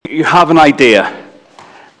you have an idea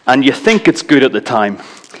and you think it's good at the time,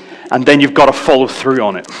 and then you've got to follow through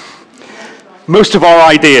on it. Most of our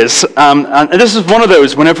ideas, and this is one of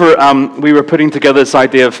those, whenever we were putting together this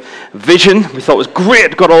idea of vision, we thought it was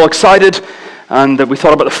great, got all excited, and we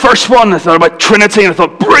thought about the first one, I thought about Trinity, and I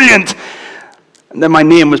thought, brilliant! And then my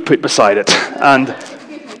name was put beside it, and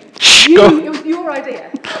it was your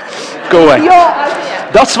idea. Go away. Your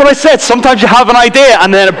idea. That's what I said. Sometimes you have an idea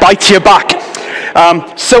and then it bites you back.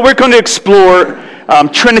 So we're going to explore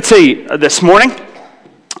Trinity this morning,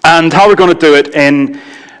 and how we're going to do it in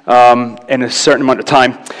a certain amount of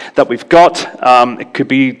time that we've got. It could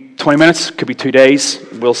be 20 minutes, it could be 2 days.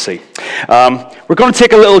 We'll see. We're going to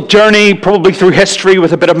take a little journey, probably through history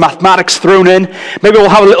with a bit of mathematics thrown in. Maybe we'll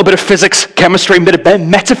have a little bit of physics, chemistry, a bit of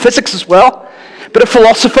metaphysics as well. A bit of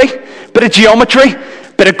philosophy, a bit of geometry,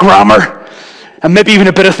 a bit of grammar, and maybe even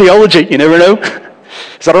a bit of theology. You never know.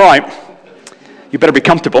 Is that all right? You better be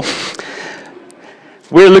comfortable.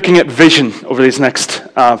 We're looking at vision over these next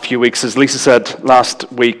few weeks. As Lisa said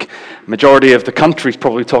last week, majority of the country is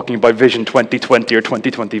probably talking about Vision 2020 or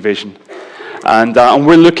 2020 vision. And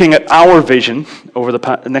we're looking at our vision over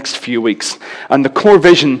the next few weeks. And the core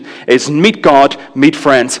vision is meet God, meet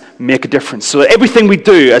friends, make a difference. So that everything we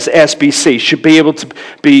do as SBC should be able to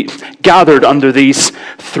be gathered under these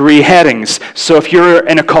three headings. So if you're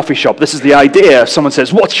in a coffee shop, this is the idea. If someone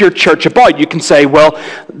says, what's your church about? You can say, well,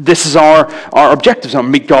 this is our objectives.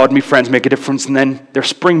 Meet God, meet friends, make a difference, and then they're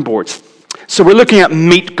springboards. So we're looking at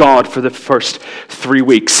meet God for the first 3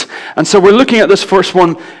 weeks. And so we're looking at this first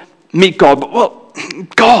one, meet God, but well,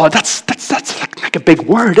 God, that's like a big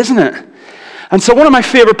word, isn't it? And so one of my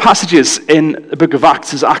favorite passages in the book of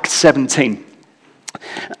Acts is Acts 17.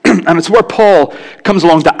 And it's where Paul comes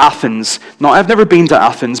along to Athens. Now, I've never been to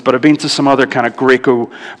Athens, but I've been to some other kind of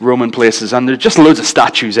Greco-Roman places, and there's just loads of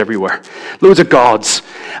statues everywhere, loads of gods.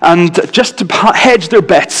 And just to hedge their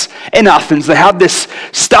bets, in Athens, they had this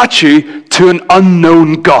statue to an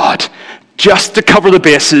unknown god, just to cover the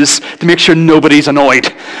bases, to make sure nobody's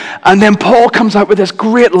annoyed. And then Paul comes out with this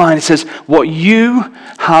great line. He says, what you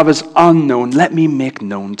have as unknown, let me make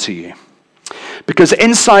known to you. Because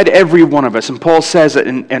inside every one of us, and Paul says it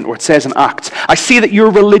or it says in Acts, I see that you're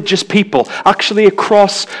religious people. Actually,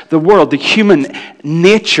 across the world, the human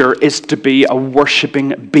nature is to be a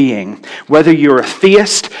worshiping being. Whether you're a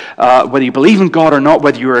theist, whether you believe in God or not,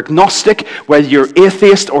 whether you're agnostic, whether you're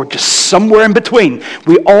atheist, or just somewhere in between,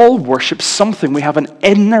 we all worship something. We have an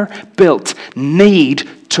inner built need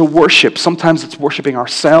to worship. Sometimes it's worshiping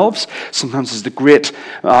ourselves. Sometimes it's the great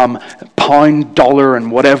pound, dollar, and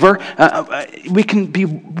whatever. We can be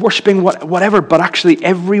worshiping whatever, but actually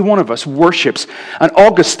every one of us worships. And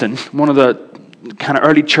Augustine, one of the kind of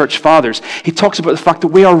early church fathers, he talks about the fact that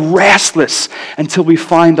we are restless until we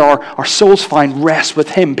find our souls find rest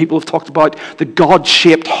with him. People have talked about the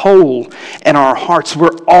God-shaped hole in our hearts.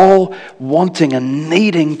 We're all wanting and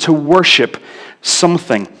needing to worship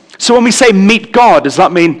something. So when we say meet God, does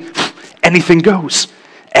that mean anything goes?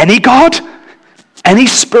 Any God? Any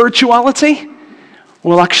spirituality?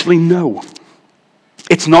 Well, actually, no.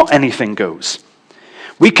 It's not anything goes.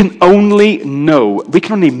 We can only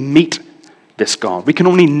meet this God. We can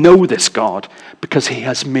only know this God because he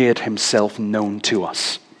has made himself known to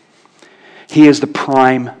us. He is the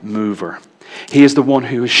prime mover. He is the one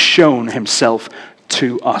who has shown himself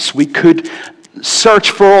to us. We could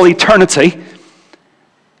search for all eternity,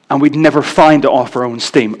 and we'd never find it off our own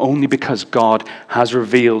steam, only because God has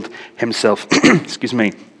revealed himself. Excuse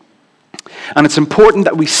me. And it's important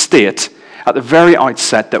that we state at the very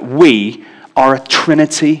outset that we are a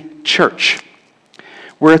Trinity Church.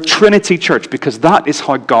 We're a Trinity Church because that is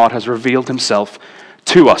how God has revealed himself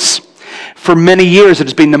to us. For many years, it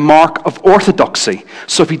has been the mark of orthodoxy.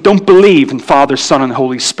 So if you don't believe in Father, Son, and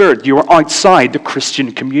Holy Spirit, you are outside the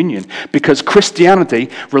Christian communion because Christianity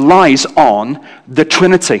relies on the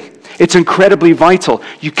Trinity. It's incredibly vital.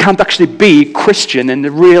 You can't actually be Christian in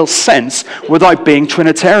the real sense without being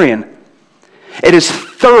Trinitarian. It is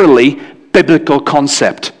thoroughly biblical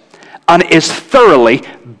concept, and it is thoroughly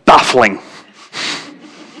baffling.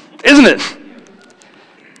 Isn't it?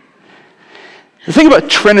 The thing about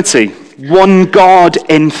Trinity, one God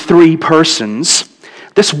in three persons,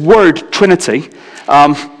 this word Trinity,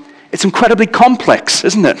 it's incredibly complex,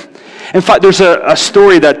 isn't it? In fact, there's a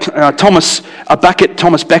story that Thomas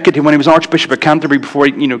Becket, when he was Archbishop of Canterbury before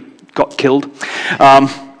he got killed,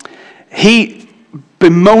 he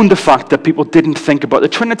bemoaned the fact that people didn't think about the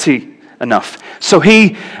Trinity enough. So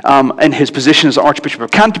he, in his position as Archbishop of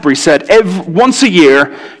Canterbury, said once a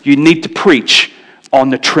year you need to preach on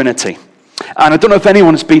the Trinity. And I don't know if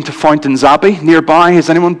anyone's been to Fountains Abbey nearby. Has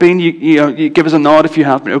anyone been? You give us a nod if you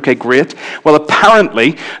have been. Okay, great. Well,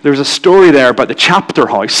 apparently, there's a story there about the chapter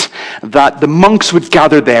house that the monks would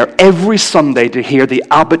gather there every Sunday to hear the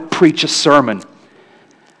abbot preach a sermon,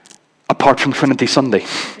 apart from Trinity Sunday,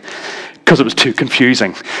 because it was too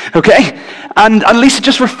confusing. Okay? And Lisa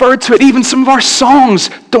just referred to it. Even some of our songs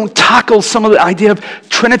don't tackle some of the idea of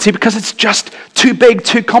Trinity because it's just too big,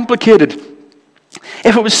 too complicated.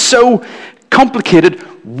 If it was so complicated,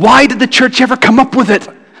 why did the church ever come up with it?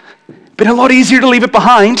 It'd been a lot easier to leave it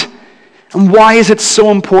behind. And why is it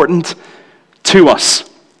so important to us?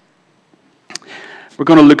 We're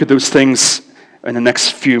going to look at those things in the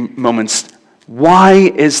next few moments. Why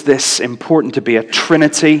is this important to be a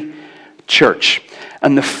Trinity church?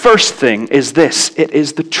 And the first thing is this: it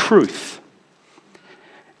is the truth.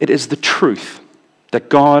 It is the truth that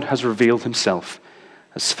God has revealed himself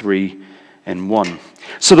as three in one.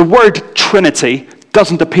 So the word Trinity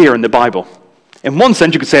doesn't appear in the Bible. In one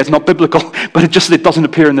sense, you could say it's not biblical, but it doesn't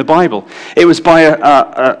appear in the Bible. It was by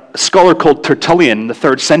a scholar called Tertullian in the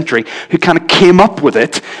 3rd century who kind of came up with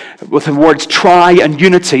it, with the words tri and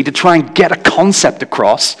unity, to try and get a concept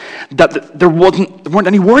across that there weren't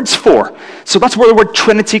any words for. So that's where the word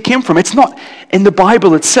Trinity came from. It's not in the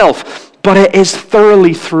Bible itself, but it is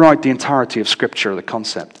thoroughly throughout the entirety of Scripture, the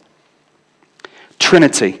concept.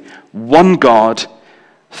 Trinity, one God,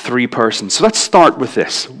 three persons. So let's start with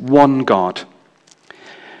this: one God.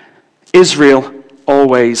 Israel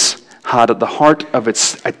always had at the heart of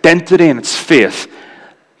its identity and its faith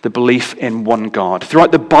the belief in one God.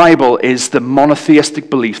 Throughout the Bible is the monotheistic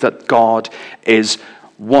belief that God is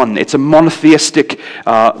one. It's a monotheistic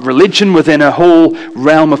religion within a whole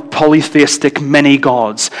realm of polytheistic many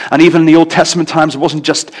gods. And even in the Old Testament times, it wasn't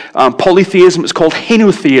just polytheism, it's called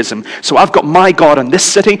henotheism. So I've got my God in this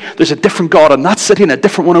city, there's a different God in that city, and a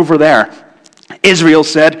different one over there. Israel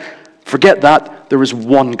said, forget that, there is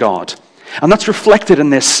one God. And that's reflected in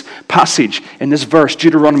this passage, in this verse,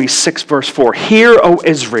 Deuteronomy 6, verse 4. Hear, O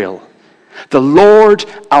Israel, the Lord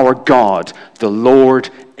our God, the Lord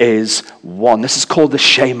is one. This is called the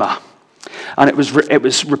Shema. And it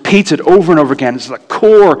was repeated over and over again. It's the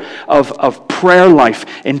core of prayer life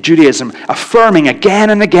in Judaism, affirming again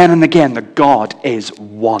and again and again that God is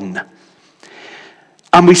one.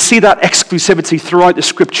 And we see that exclusivity throughout the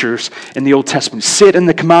Scriptures in the Old Testament. We see it in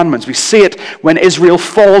the commandments. We see it when Israel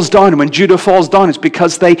falls down and when Judah falls down. It's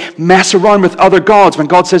because they mess around with other gods when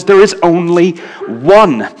God says there is only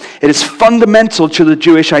one. It is fundamental to the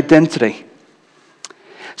Jewish identity.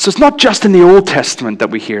 So it's not just in the Old Testament that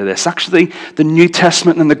we hear this. Actually, the New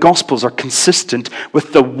Testament and the Gospels are consistent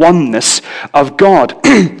with the oneness of God.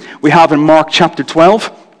 We have in Mark chapter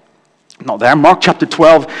 12, Mark chapter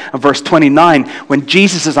 12 and verse 29, when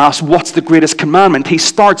Jesus is asked, what's the greatest commandment? He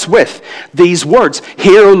starts with these words,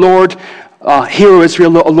 Hear, O Lord, hear, O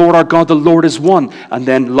Israel, O Lord our God, the Lord is one. And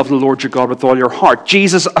then, love the Lord your God with all your heart.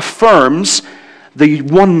 Jesus affirms the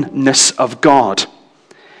oneness of God.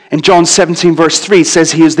 In John 17, verse 3, it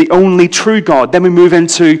says he is the only true God. Then we move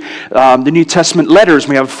into the New Testament letters.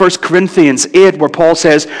 We have 1 Corinthians 8, where Paul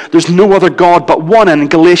says there's no other God but one. And in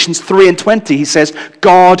Galatians 3 and 20, he says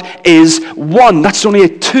God is one. That's only a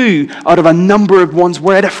two out of a number of ones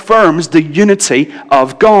where it affirms the unity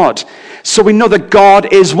of God. So we know that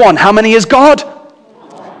God is one. How many is God?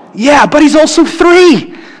 Yeah, but he's also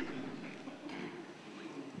three.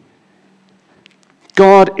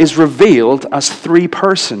 God is revealed as three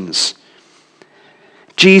persons.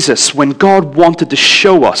 Jesus, when God wanted to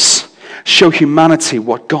show humanity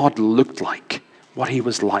what God looked like, what he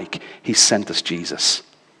was like, he sent us Jesus.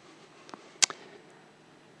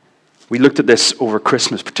 We looked at this over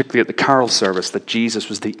Christmas, particularly at the carol service, that Jesus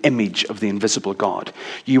was the image of the invisible God.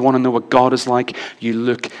 You want to know what God is like? You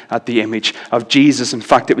look at the image of Jesus. In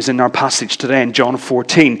fact, it was in our passage today in John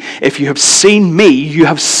 14. If you have seen me, you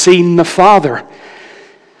have seen the Father.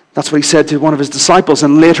 That's what he said to one of his disciples.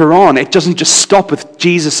 And later on, it doesn't just stop with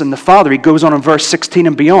Jesus and the Father. He goes on in verse 16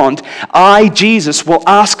 and beyond. I, Jesus, will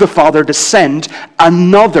ask the Father to send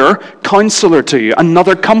another counselor to you,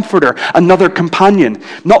 another comforter, another companion.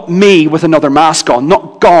 Not me with another mask on,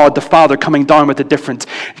 not God the Father coming down with a different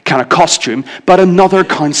kind of costume, but another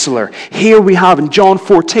counselor. Here we have in John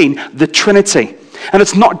 14, the Trinity. And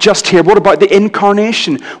it's not just here. What about the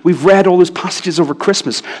incarnation? We've read all those passages over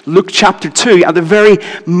Christmas. Luke chapter 2, at the very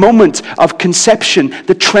moment of conception,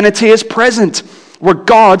 the Trinity is present, where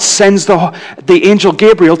God sends the angel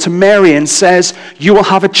Gabriel to Mary and says, you will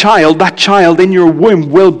have a child. That child in your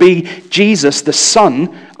womb will be Jesus, the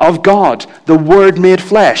Son of God, the Word made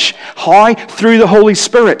flesh. How? Through the Holy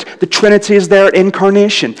Spirit. The Trinity is there at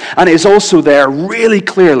incarnation, and it is also there really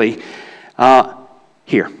clearly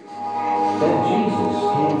Here. Then Jesus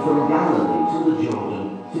came from Galilee to the Jordan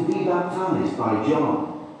to be baptized by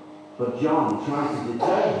John. But John tried to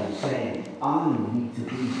deter him, saying, I need to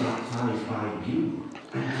be baptized by you,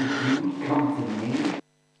 and do you come to me?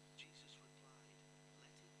 Jesus replied, let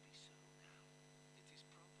it be so now. It is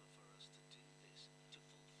proper for us to do this to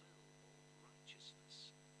fulfill all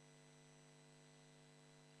righteousness.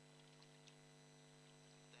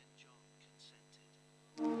 Then John consented.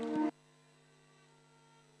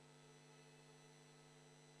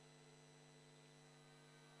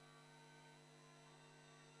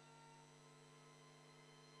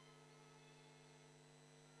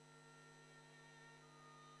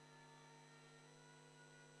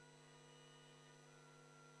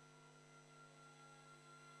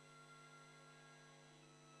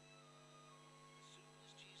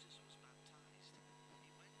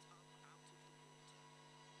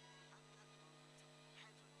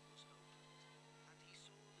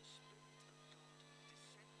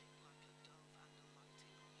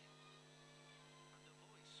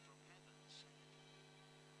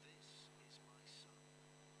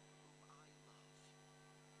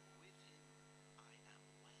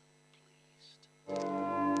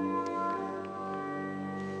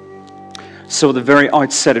 So at the very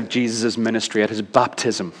outset of Jesus' ministry, at his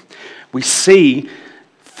baptism, we see,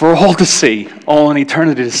 for all to see, all in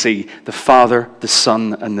eternity to see, the Father, the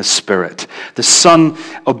Son, and the Spirit. The Son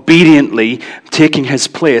obediently taking his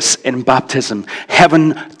place in baptism,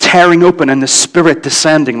 heaven tearing open and the Spirit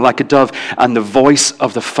descending like a dove, and the voice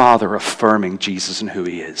of the Father affirming Jesus and who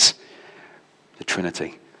he is. The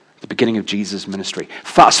Trinity. The beginning of Jesus' ministry.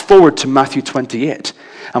 Fast forward to Matthew 28,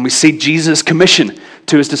 and we see Jesus' commission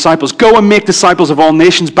to his disciples. Go and make disciples of all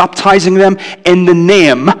nations, baptizing them in the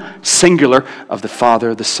name, singular, of the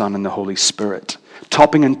Father, the Son, and the Holy Spirit.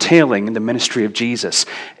 Topping and tailing the ministry of Jesus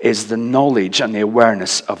is the knowledge and the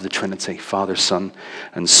awareness of the Trinity, Father, Son,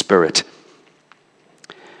 and Spirit.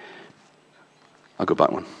 I'll go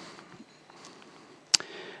back one.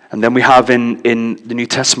 And then we have in the New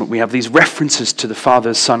Testament, we have these references to the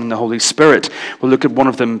Father, Son, and the Holy Spirit. We'll look at one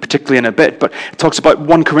of them particularly in a bit, but it talks about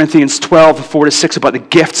 1 Corinthians 12, 4-6, about the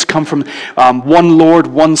gifts come from one Lord,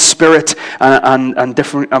 one Spirit,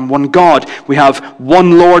 and one God. We have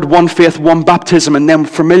one Lord, one faith, one baptism, and then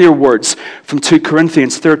familiar words from 2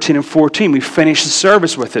 Corinthians 13 and 14. We finish the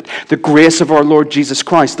service with it. The grace of our Lord Jesus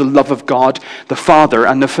Christ, the love of God, the Father,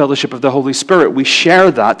 and the fellowship of the Holy Spirit. We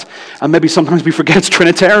share that, and maybe sometimes we forget it's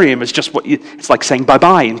Trinitarian. It's just it's like saying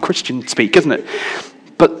bye-bye in Christian speak, isn't it?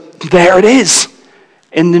 But there it is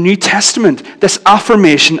in the New Testament, this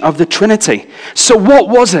affirmation of the Trinity. So what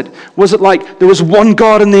was it? Was it like there was one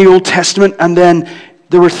God in the Old Testament and then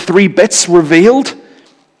there were 3 bits revealed?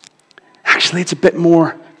 Actually, it's a bit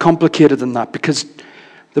more complicated than that, because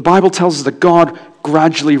the Bible tells us that God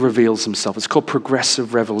gradually reveals himself. It's called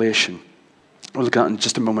progressive revelation. We'll look at it in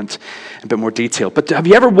just a moment in a bit more detail. But have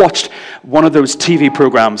you ever watched one of those TV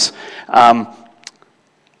programs?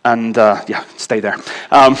 Stay there.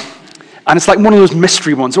 And it's like one of those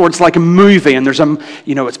mystery ones, or it's like a movie, and there's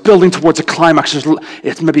it's building towards a climax.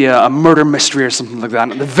 It's maybe a murder mystery or something like that.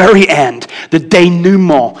 And at the very end, the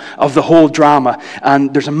denouement of the whole drama,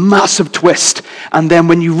 and there's a massive twist. And then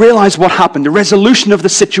when you realize what happened, the resolution of the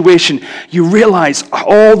situation, you realize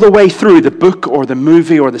all the way through the book or the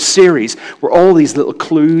movie or the series were all these little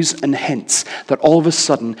clues and hints that all of a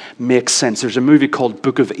sudden make sense. There's a movie called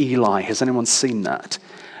Book of Eli. Has anyone seen that?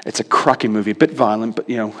 It's a cracking movie, a bit violent, but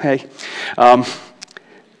hey. And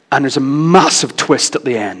there's a massive twist at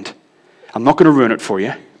the end. I'm not going to ruin it for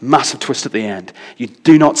you. Massive twist at the end. You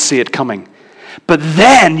do not see it coming. But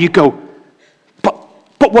then you go,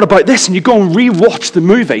 but what about this? And you go and re-watch the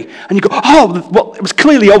movie, and you go, oh, well, it was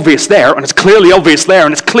clearly obvious there, and it's clearly obvious there,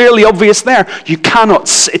 and it's clearly obvious there. You cannot,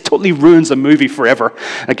 it totally ruins the movie forever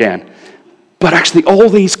again. But actually, all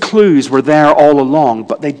these clues were there all along,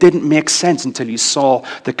 but they didn't make sense until you saw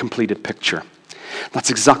the completed picture.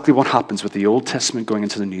 That's exactly what happens with the Old Testament going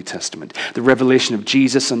into the New Testament. The revelation of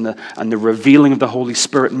Jesus and the revealing of the Holy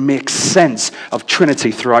Spirit makes sense of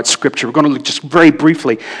Trinity throughout Scripture. We're going to look just very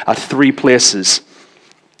briefly at 3 places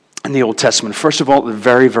in the Old Testament. First of all, at the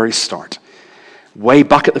very, very start, way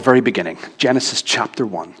back at the very beginning, Genesis chapter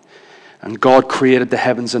 1. And God created the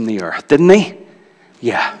heavens and the earth, didn't he?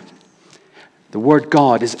 Yeah. The word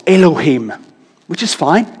God is Elohim, which is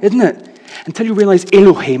fine, isn't it? Until you realize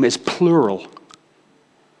Elohim is plural.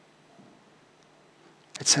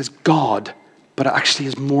 It says God, but it actually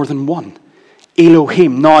is more than one.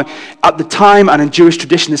 Elohim. Now, at the time and in Jewish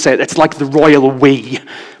tradition, they say it's like the royal we.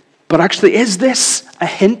 But actually, is this a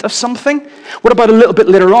hint of something? What about a little bit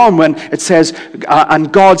later on when it says,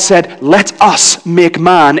 and God said, let us make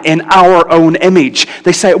man in our own image?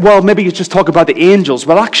 They say, well, maybe you just talk about the angels.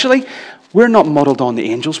 Well, actually, we're not modeled on the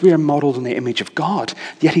angels. We are modeled on the image of God.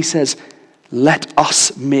 Yet he says, let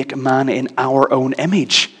us make man in our own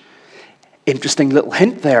image. Interesting little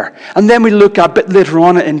hint there. And then we look a bit later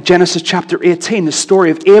on in Genesis chapter 18, the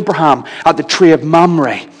story of Abraham at the tree of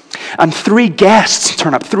Mamre. And 3 guests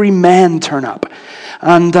turn up, 3 men turn up.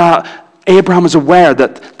 And Abraham is aware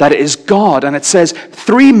that it is God. And it says,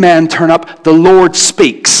 3 men turn up, the Lord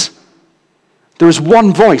speaks. There is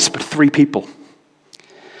one voice, but 3 people.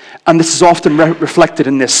 And this is often reflected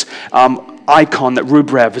in this icon that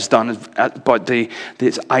Rubrev has done about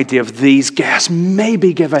this idea of these guests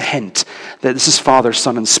maybe give a hint that this is Father,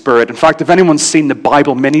 Son, and Spirit. In fact, if anyone's seen the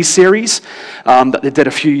Bible miniseries that they did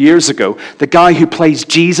a few years ago, the guy who plays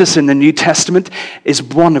Jesus in the New Testament is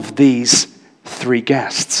one of these 3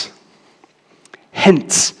 guests.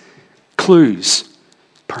 Hints, clues,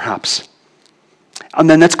 perhaps. And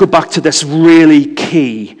then let's go back to this really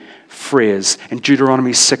key phrase. In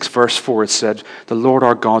Deuteronomy 6 verse 4 it said, the Lord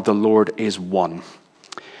our God, the Lord is one.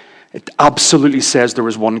 It absolutely says there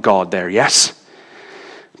is one God there, yes?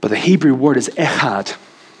 But the Hebrew word is echad.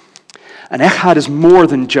 And echad is more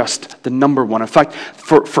than just the number 1. In fact,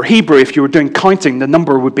 for Hebrew, if you were doing counting, the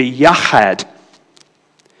number would be yachad.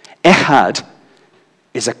 Echad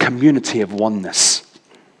is a community of oneness.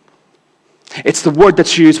 It's the word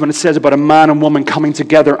that's used when it says about a man and woman coming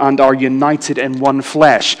together and are united in one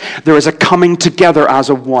flesh. There is a coming together as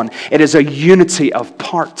a one. It is a unity of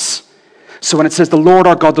parts. So when it says the Lord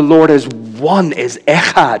our God, the Lord is one, is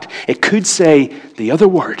echad, it could say the other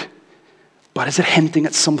word. But is it hinting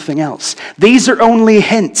at something else? These are only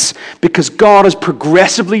hints because God has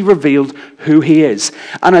progressively revealed who he is.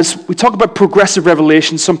 And as we talk about progressive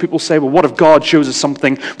revelation, some people say, well, what if God shows us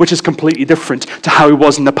something which is completely different to how he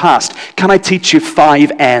was in the past? Can I teach you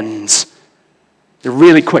 5 N's? They're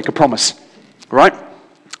really quick, I promise. All right?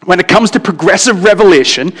 When it comes to progressive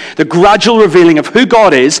revelation, the gradual revealing of who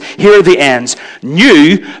God is, here are the N's.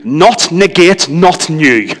 New, not negate, not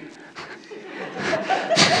new.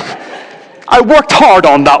 I worked hard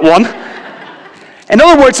on that one. In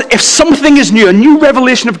other words, if something is new, a new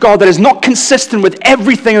revelation of God that is not consistent with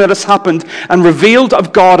everything that has happened and revealed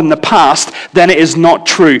of God in the past, then it is not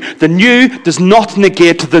true. The new does not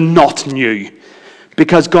negate the not new,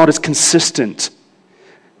 because God is consistent.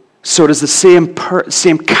 So it is the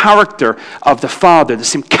same character of the Father, the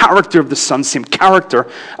same character of the Son, same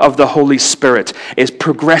character of the Holy Spirit is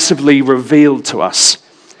progressively revealed to us.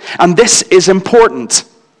 And this is important.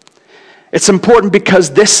 It's important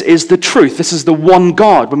because this is the truth. This is the one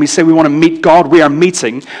God. When we say we want to meet God, we are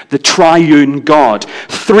meeting the triune God.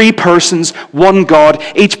 3 persons, one God,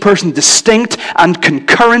 each person distinct and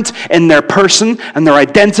concurrent in their person and their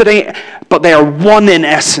identity, but they are one in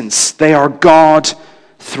essence. They are God,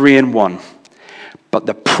 3 in 1. But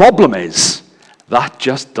the problem is, that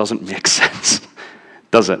just doesn't make sense,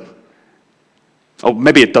 does it? Oh,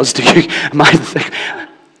 maybe it does to you.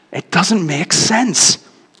 It doesn't make sense.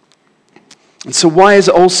 And so why is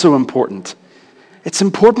it also important? It's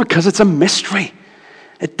important because it's a mystery.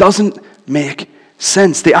 It doesn't make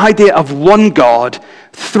sense. The idea of one God,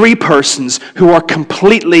 3 persons who are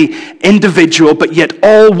completely individual but yet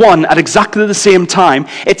all one at exactly the same time,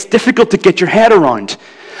 it's difficult to get your head around.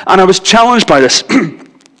 And I was challenged by this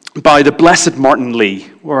by the blessed Martin Lee.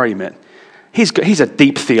 Where are you, mate? He's a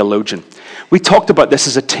deep theologian. We talked about this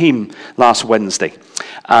as a team last Wednesday.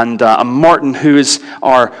 And Martin, who is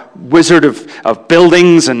our wizard of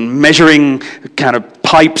buildings and measuring kind of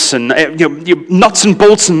pipes and nuts and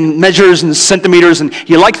bolts and measures and centimeters, and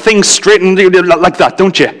you like things straight and like that,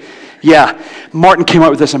 don't you? Yeah. Martin came out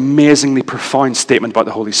with this amazingly profound statement about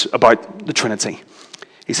about the Trinity.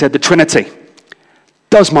 He said, the Trinity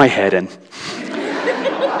does my head in.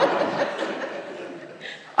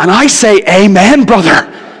 And I say, amen,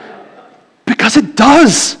 brother. Because it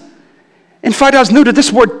does. In fact, I was noted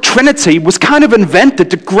this word Trinity was kind of invented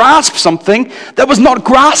to grasp something that was not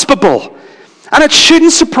graspable. And it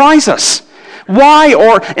shouldn't surprise us. Why,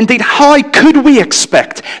 or indeed how could we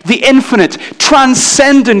expect the infinite,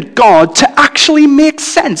 transcendent God to actually make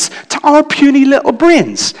sense to our puny little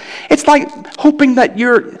brains? It's like hoping that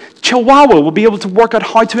your chihuahua will be able to work out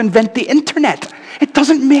how to invent the internet. It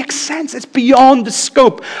doesn't make sense. It's beyond the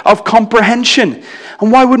scope of comprehension.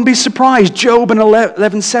 And why wouldn't be surprised? Job in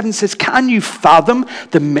 11:7 says, can you fathom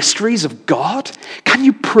the mysteries of God? Can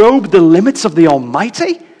you probe the limits of the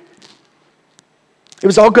Almighty? It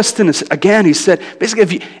was Augustine, again, he said,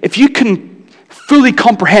 basically, if you can fully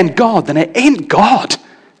comprehend God, then it ain't God.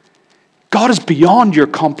 God is beyond your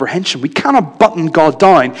comprehension. We cannot button God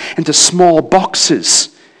down into small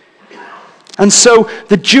boxes. And so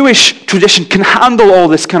the Jewish tradition can handle all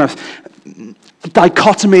this kind of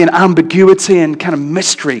dichotomy and ambiguity and kind of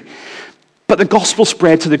mystery. But the gospel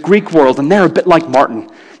spread to the Greek world, and they're a bit like Martin.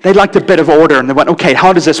 They liked a bit of order, and they went, okay,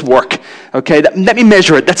 how does this work? Okay, let me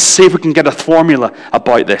measure it. Let's see if we can get a formula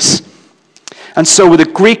about this. And so with the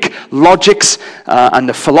Greek logics and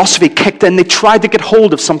the philosophy kicked in, they tried to get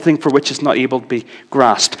hold of something for which is not able to be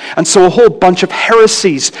grasped. And so a whole bunch of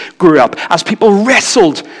heresies grew up as people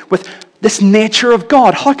wrestled with this nature of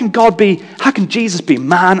God. How can Jesus be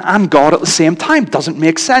man and God at the same time? Doesn't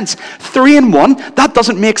make sense. 3 in 1, that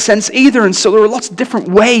doesn't make sense either. And so there are lots of different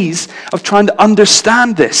ways of trying to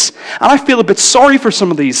understand this. And I feel a bit sorry for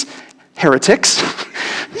some of these heretics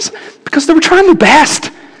because they were trying their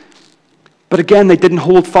best. But again, they didn't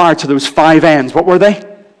hold fire to those 5 N's. What were they?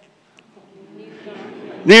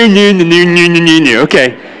 New.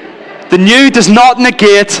 Okay. The new does not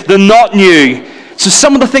negate the not new. So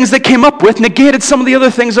some of the things they came up with negated some of the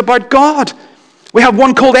other things about God. We have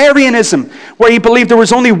one called Arianism, where he believed there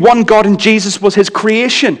was only one God and Jesus was his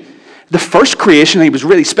creation. The first creation, he was a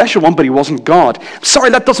really special one, but he wasn't God.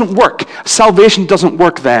 Sorry, that doesn't work. Salvation doesn't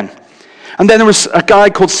work then. And then there was a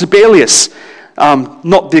guy called Sabellius,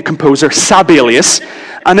 not the composer, Sabellius,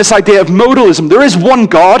 and this idea of modalism. There is one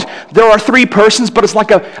God, there are 3 persons, but it's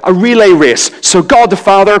like a relay race. So God the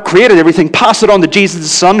Father created everything, passed it on to Jesus the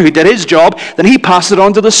Son, who did his job, then he passed it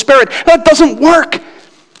on to the Spirit. That doesn't work.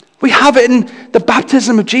 We have it in the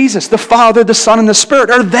baptism of Jesus. The Father, the Son, and the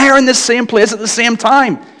Spirit are there in the same place at the same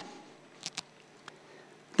time.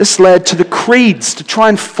 This led to the creeds, to try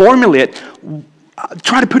and formulate,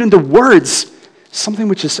 try to put into words something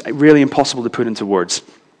which is really impossible to put into words.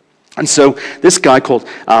 And so this guy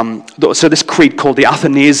this creed called the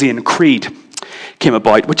Athanasian Creed came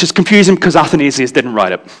about, which is confusing because Athanasius didn't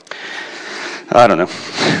write it. I don't know.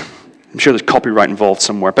 I'm sure there's copyright involved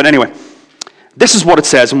somewhere. But anyway, this is what it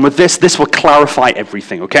says, and with this will clarify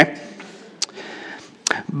everything, okay?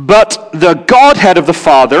 But the Godhead of the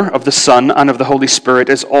Father, of the Son, and of the Holy Spirit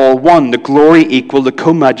is all one, the glory equal, the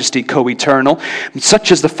co-majesty co-eternal.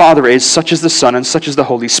 Such as the Father is, such is the Son, and such is the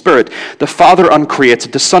Holy Spirit. The Father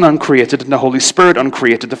uncreated, the Son uncreated, and the Holy Spirit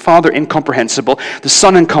uncreated. The Father incomprehensible, the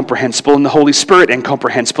Son incomprehensible, and the Holy Spirit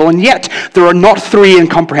incomprehensible. And yet there are not 3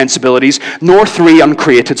 incomprehensibilities, nor 3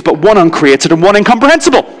 uncreateds, but 1 uncreated and 1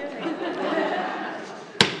 incomprehensible.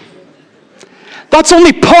 That's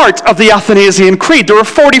only part of the Athanasian Creed. There are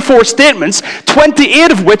 44 statements,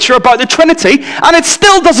 28 of which are about the Trinity, and it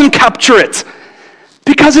still doesn't capture it.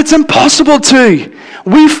 Because it's impossible to.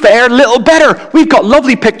 We fare little better. We've got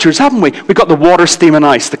lovely pictures, haven't we? We've got the water, steam, and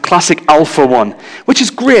ice, the classic alpha one, which is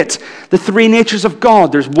great. The 3 natures of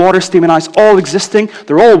God. There's water, steam, and ice all existing.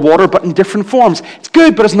 They're all water, but in different forms. It's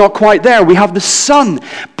good, but it's not quite there. We have the sun,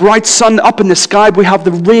 bright sun up in the sky. We have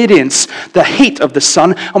the radiance, the heat of the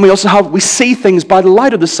sun, and we see things by the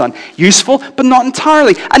light of the sun. Useful, but not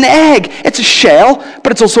entirely. An egg, it's a shell,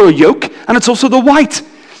 but it's also a yolk, and it's also the white.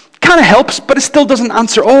 Kind of helps, but it still doesn't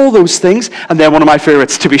answer all those things. And then one of my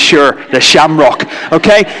favorites, to be sure, the shamrock.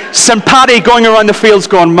 Okay? St. Paddy going around the fields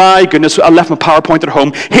going, my goodness, I left my PowerPoint at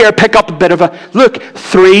home. Here, pick up a bit of a, look,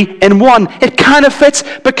 3 in 1. It kind of fits,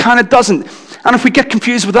 but kind of doesn't. And if we get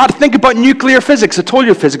confused with that, think about nuclear physics. I told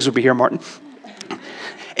you physics would be here, Martin.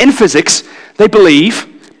 In physics, they believe,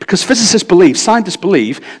 because physicists believe, scientists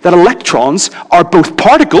believe, that electrons are both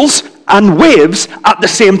particles and waves at the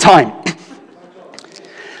same time.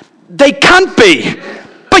 They can't be,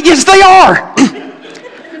 but yes, they are.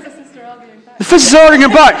 The physicists are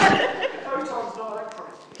arguing back.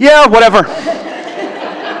 Yeah, whatever.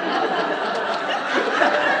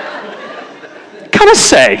 Can I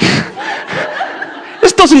say,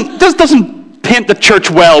 this doesn't paint the church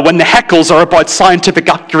well when the heckles are about scientific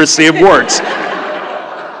accuracy of words.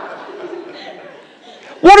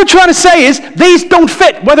 What I'm trying to say is, these don't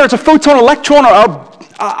fit, whether it's a photon, electron,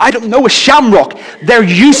 or a shamrock. They're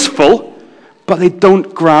useful, but they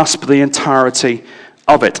don't grasp the entirety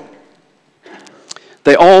of it.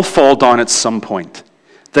 They all fall down at some point.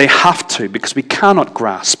 They have to, because we cannot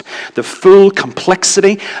grasp the full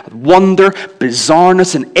complexity, wonder,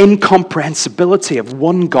 bizarreness, and incomprehensibility of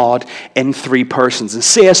one God in 3 persons. And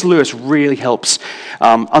C.S. Lewis really helps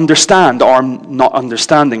understand our not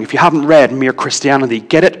understanding. If you haven't read Mere Christianity,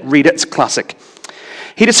 get it, read it, it's a classic.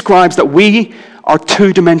 He describes that we are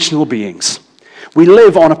 2-dimensional beings. We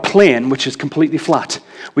live on a plane which is completely flat.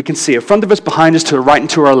 We can see in front of us, behind us, to the right and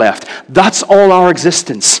to our left. That's all our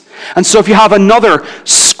existence. And so if you have another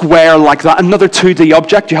square like that, another 2D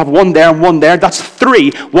object. You have one there and one there. That's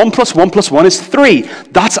 3. 1 plus 1 plus 1 is 3.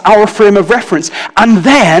 That's our frame of reference. And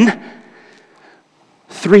then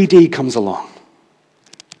 3D comes along,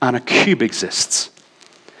 and a cube exists.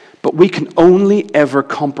 But we can only ever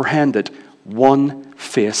comprehend it one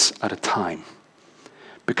face at a time,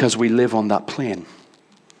 because we live on that plane.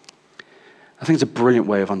 I think it's a brilliant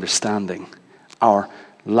way of understanding our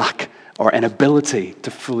lack or inability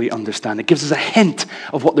to fully understand. It gives us a hint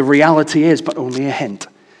of what the reality is, but only a hint.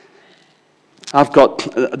 I've got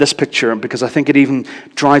this picture because I think it even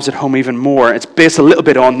drives it home even more. It's based a little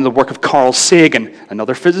bit on the work of Carl Sagan,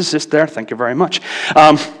 another physicist there. Thank you very much.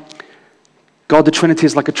 God, the Trinity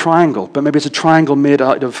is like a triangle, but maybe it's a triangle made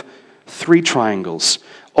out of 3 triangles,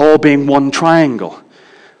 all being one triangle.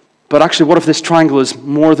 But actually, what if this triangle is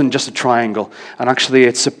more than just a triangle, and actually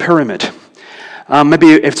it's a pyramid? Maybe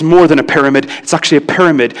it's more than a pyramid. It's actually a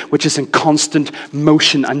pyramid which is in constant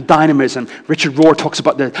motion and dynamism. Richard Rohr talks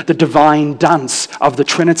about the divine dance of the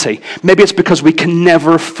Trinity. Maybe it's because we can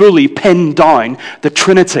never fully pin down the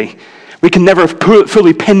Trinity. We can never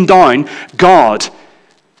fully pin down God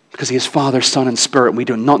because he is Father, Son, and Spirit, and we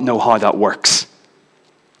do not know how that works.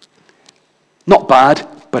 Not bad,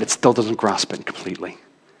 but it still doesn't grasp it completely.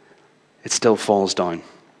 It still falls down.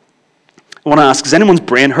 I want to ask, is anyone's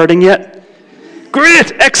brain hurting yet?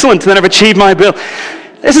 Great, excellent, then I've achieved my bill.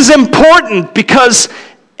 This is important because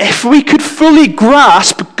if we could fully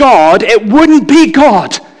grasp God, it wouldn't be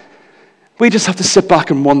God. We just have to sit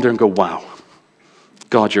back and wonder and go, wow,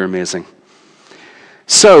 God, you're amazing.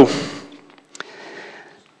 So,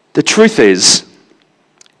 the truth is,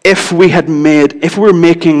 if we were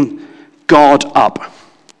making God up,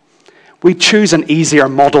 we'd choose an easier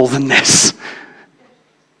model than this,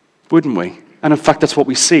 wouldn't we? And in fact, that's what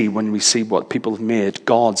we see when we see what people have made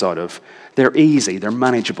gods out of. They're easy, they're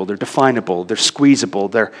manageable, they're definable, they're squeezable,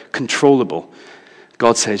 they're controllable.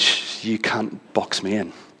 God says, you can't box me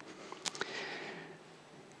in.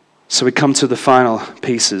 So we come to the final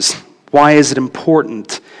pieces. Why is it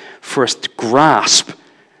important for us to grasp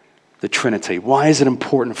the Trinity? Why is it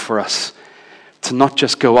important for us to not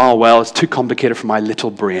just go, oh, well, it's too complicated for my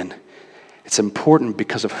little brain? It's important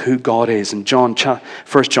because of who God is. In 1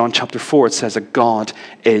 John chapter 4, it says that God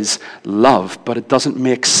is love. But it doesn't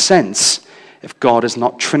make sense if God is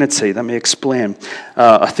not Trinity. Let me explain.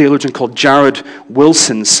 A theologian called Jared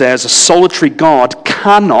Wilson says, a solitary God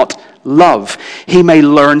cannot love. He may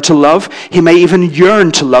learn to love. He may even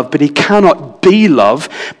yearn to love, but he cannot be love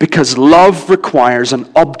because love requires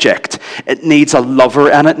an object. It needs a lover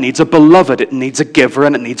and it needs a beloved. It needs a giver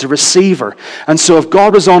and it needs a receiver. And so if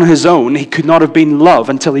God was on his own, he could not have been love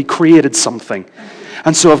until he created something.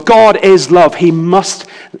 And so if God is love, he must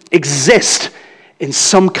exist in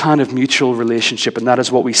some kind of mutual relationship, and that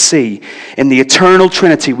is what we see. In the eternal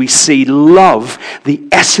Trinity, we see love, the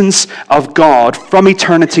essence of God from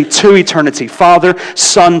eternity to eternity. Father,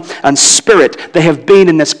 Son, and Spirit, they have been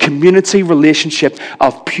in this community relationship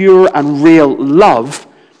of pure and real love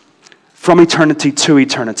from eternity to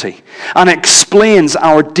eternity. And it explains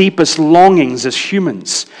our deepest longings as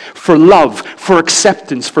humans for love, for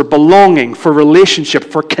acceptance, for belonging, for relationship,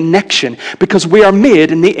 for connection, because we are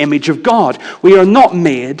made in the image of God. We are not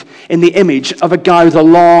made in the image of a guy with a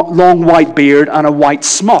long white beard and a white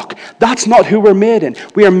smock. That's not who we're made in.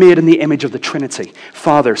 We are made in the image of the Trinity,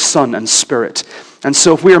 Father, Son, and Spirit. And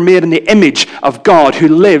so if we are made in the image of God who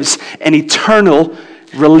lives in eternal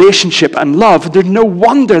relationship and love, there's no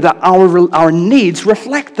wonder that our needs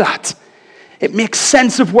reflect that. It makes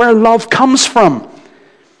sense of where love comes from.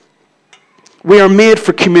 We are made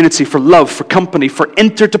for community, for love, for company, for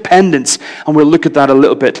interdependence, and we'll look at that a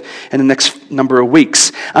little bit in the next number of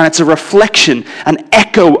weeks. And it's a reflection, an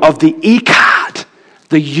echo of the Echad,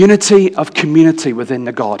 the unity of community within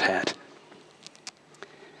the Godhead.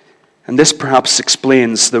 And this perhaps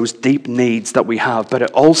explains those deep needs that we have, but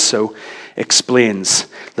it also explains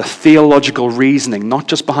the theological reasoning, not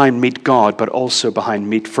just behind meet God, but also behind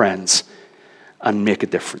meet friends and make a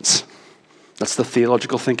difference. That's the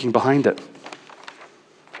theological thinking behind it.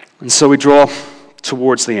 And so we draw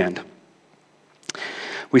towards the end.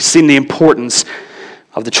 We've seen the importance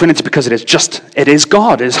of the Trinity because it is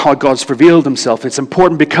God. It is how God's revealed himself. It's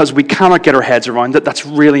important because we cannot get our heads around it. That's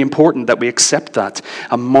really important that we accept that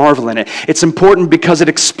and marvel in it. It's important because it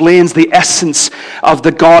explains the essence of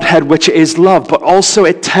the Godhead, which is love, but also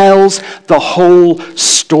it tells the whole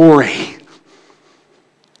story.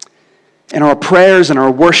 In our prayers, in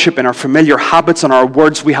our worship, in our familiar habits, in our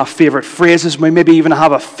words, we have favorite phrases. We maybe even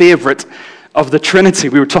have a favorite of the Trinity.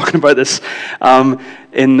 We were talking about this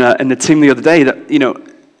in the team the other day, that,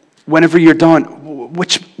 whenever you're down,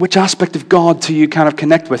 which aspect of God do you kind of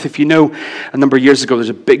connect with? If you know, a number of years ago, there's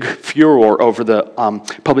a big furor over the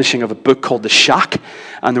publishing of a book called The Shack,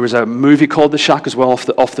 and there was a movie called The Shack as well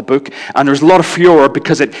off the book, and there was a lot of furor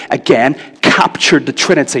because it, again, captured the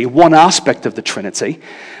Trinity, one aspect of the Trinity,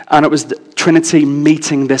 and it was the Trinity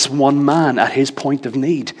meeting this one man at his point of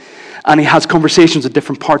need. And he has conversations with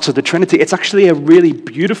different parts of the Trinity. It's actually a really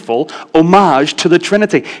beautiful homage to the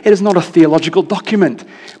Trinity. It is not a theological document,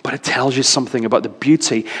 but it tells you something about the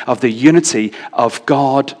beauty of the unity of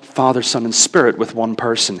God, Father, Son, and Spirit with one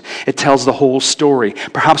person. It tells the whole story.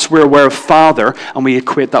 Perhaps we're aware of Father, and we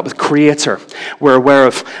equate that with Creator. We're aware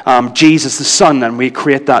of Jesus the Son, and we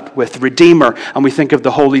equate that with Redeemer. And we think of the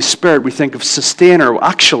Holy Spirit. We think of Sustainer.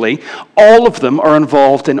 Actually, all of them are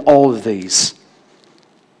involved in all of these.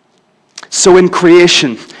 So in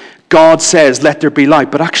creation, God says, let there be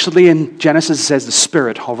light. But actually in Genesis, it says the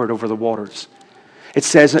Spirit hovered over the waters. It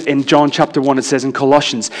says in John chapter 1, it says in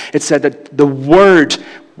Colossians, it said that the Word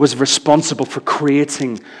was responsible for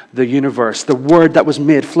creating the universe. The Word that was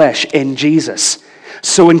made flesh in Jesus.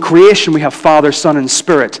 So in creation, we have Father, Son, and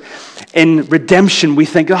Spirit. In redemption, we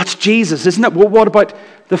think, that's Jesus, isn't it? Well, what about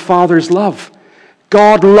the Father's love?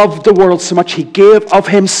 God loved the world so much, he gave of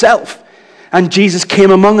himself. And Jesus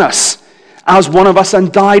came among us as one of us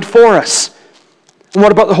and died for us. And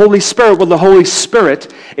what about the Holy Spirit? Well, the Holy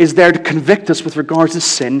Spirit is there to convict us with regards to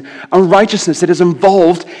sin and righteousness. It is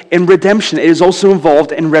involved in redemption. It is also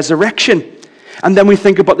involved in resurrection. And then we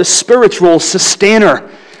think about the Spirit's role, sustainer.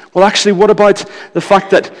 Well, actually, what about the fact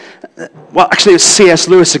that, as C.S.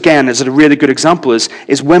 Lewis, again, is a really good example,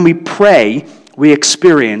 is when we pray, we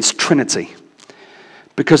experience Trinity.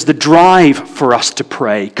 Because the drive for us to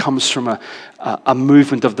pray comes from a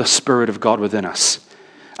movement of the Spirit of God within us.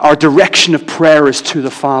 Our direction of prayer is to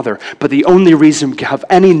the Father, but the only reason we can have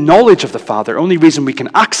any knowledge of the Father, only reason we can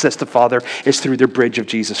access the Father is through the bridge of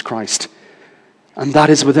Jesus Christ. And that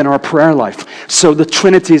is within our prayer life. So the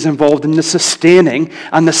Trinity is involved in the sustaining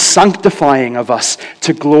and the sanctifying of us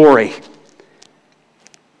to glory.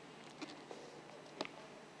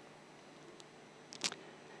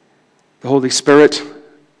 The Holy Spirit,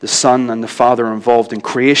 the Son, and the Father are involved in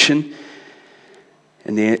creation,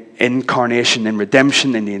 in the incarnation, in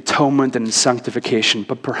redemption, in the atonement, and in sanctification.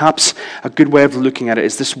 But perhaps a good way of looking at it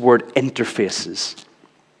is this word interfaces.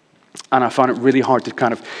 And I found it really hard to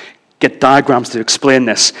kind of get diagrams to explain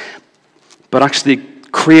this. But actually,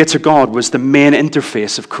 Creator God was the main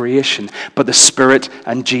interface of creation, but the Spirit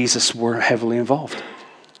and Jesus were heavily involved.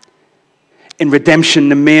 In redemption,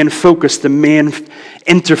 the main focus, the main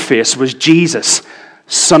interface was Jesus,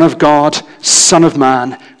 Son of God, Son of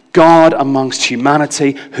Man, God amongst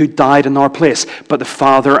humanity who died in our place. But the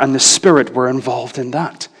Father and the Spirit were involved in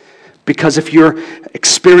that. Because if you're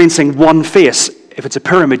experiencing one face, if it's a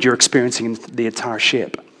pyramid, you're experiencing the entire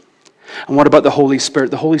shape. And what about the Holy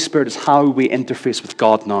Spirit? The Holy Spirit is how we interface with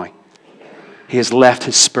God now. He has left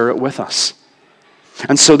his Spirit with us.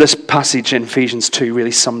 And so this passage in Ephesians 2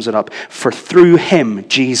 really sums it up. For through him,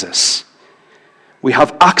 Jesus, we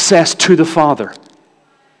have access to the Father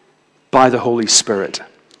by the Holy Spirit.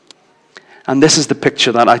 And this is the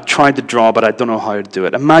picture that I tried to draw, but I don't know how to do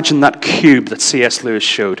it. Imagine that cube that C.S. Lewis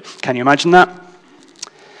showed. Can you imagine that?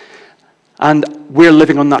 And we're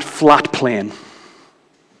living on that flat plane.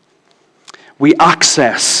 We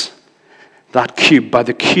access that cube by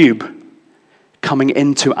the cube coming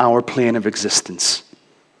into our plane of existence.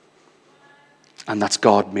 And that's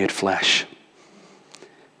God made flesh.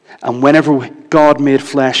 And whenever God made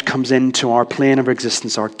flesh comes into our plane of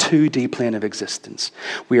existence, our 2D plane of existence,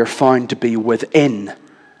 we are found to be within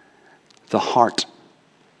the heart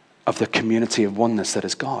of the community of oneness that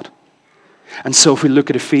is God. And so if we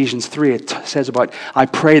look at Ephesians 3, it says about, I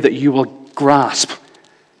pray that you will grasp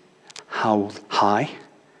how high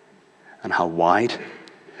and how wide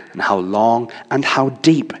and how long and how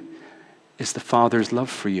deep is the Father's love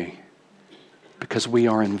for you. Because we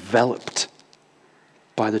are enveloped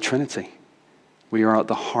by the Trinity. We are at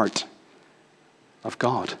the heart of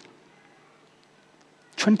God.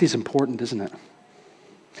 Trinity is important, isn't it?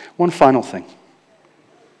 One final thing.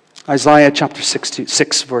 Isaiah chapter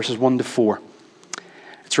 6 verses 1 to 4.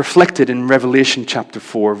 It's reflected in Revelation chapter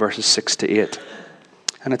 4 verses 6 to 8.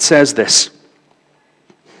 And it says this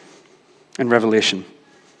in Revelation.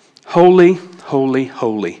 Holy, holy,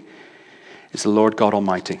 holy is the Lord God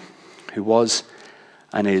Almighty, who was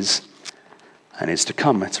and is to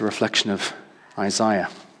come. It's a reflection of Isaiah.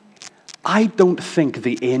 I don't think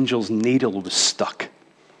the angel's needle was stuck.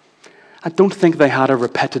 I don't think they had a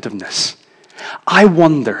repetitiveness. I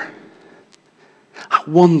wonder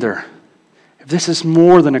if this is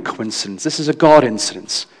more than a coincidence. This is a God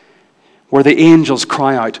incidence. where the angels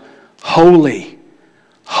cry out, "Holy,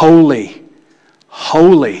 holy,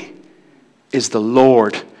 holy is the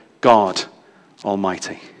Lord God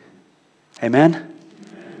Almighty." Amen?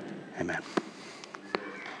 Amen.